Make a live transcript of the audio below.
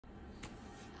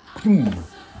Boom.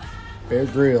 Bear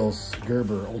Grylls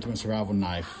Gerber Ultimate Survival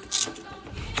Knife.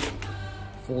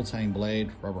 Full tang blade,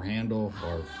 rubber handle,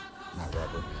 or not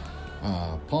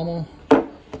rubber, pommel.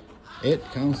 It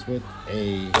comes with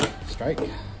a strike.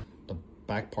 The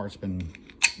back part's been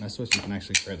messed with, so you can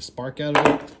actually create a spark out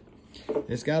of it.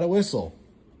 It's got a whistle.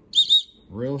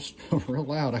 Real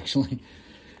loud, actually.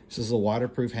 This is a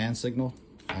waterproof hand signal.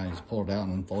 I just pulled it out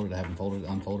and unfolded it. I haven't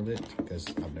unfolded it because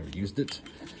I've never used it.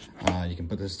 You can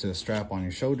put this to a strap on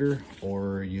your shoulder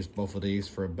or use both of these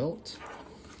for a belt.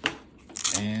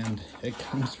 And it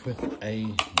comes with a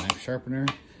knife sharpener.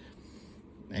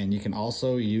 And you can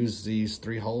also use these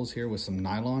 3 holes here with some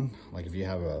nylon. Like if you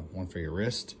have one for your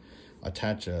wrist,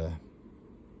 attach a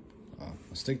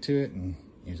stick to it and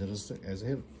use it as a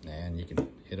hit. And you can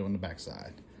hit it on the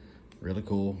backside. Really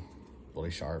cool,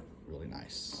 really sharp, really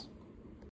nice.